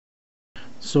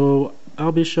So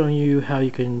I'll be showing you how you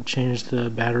can change the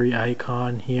battery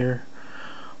icon here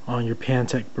on your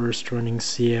Pantech Burst Running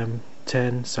CM10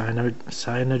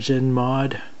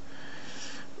 cyanogenmod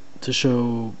to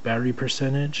show battery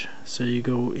percentage. So you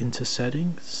go into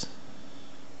settings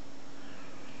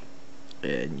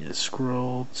and you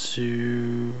scroll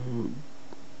to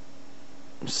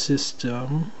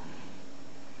system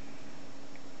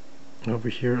over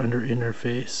here under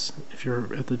interface. If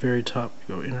you're at the very top,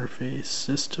 you go interface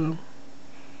system,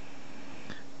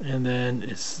 and then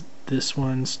it's this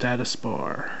one, status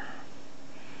bar.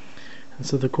 And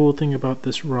so the cool thing about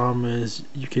this ROM is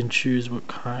you can choose what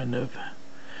kind of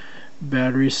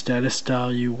battery status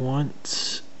style you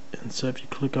want. And so if you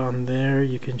click on there,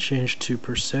 you can change to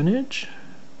percentage.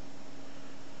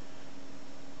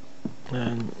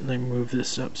 And let me move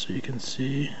this up so you can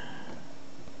see.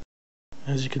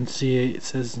 As you can see, it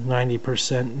says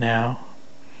 90% now.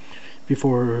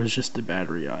 Before it was just the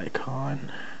battery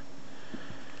icon.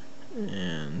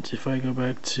 And if I go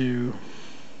back to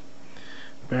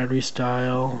battery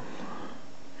style,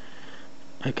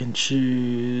 I can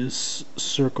choose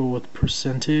circle with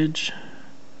percentage.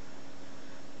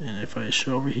 And if I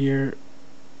show over here,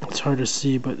 it's hard to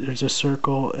see, but there's a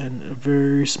circle and a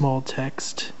very small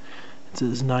text. It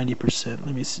says 90%.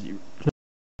 Let me see.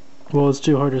 Well, it's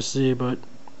too hard to see, but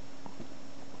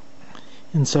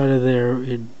inside of there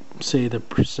it'd say the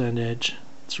percentage.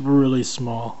 It's really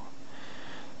small.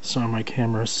 Sorry, my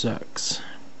camera sucks.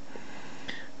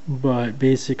 But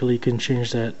basically you can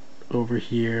change that over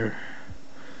here.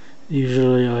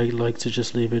 Usually I like to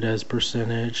just leave it as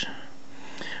percentage.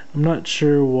 I'm not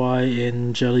sure why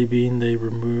in Jelly Bean they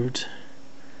removed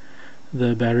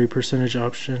the battery percentage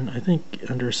option. I think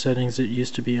under settings it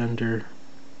used to be under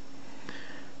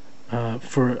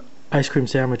for ice cream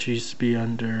sandwich it used to be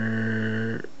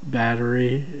under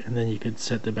battery, and then you could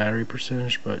set the battery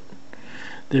percentage, but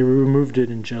they removed it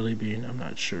in Jelly Bean. I'm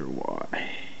not sure why.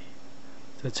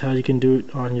 That's how you can do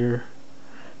it on your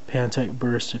Pantech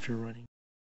Burst if you're running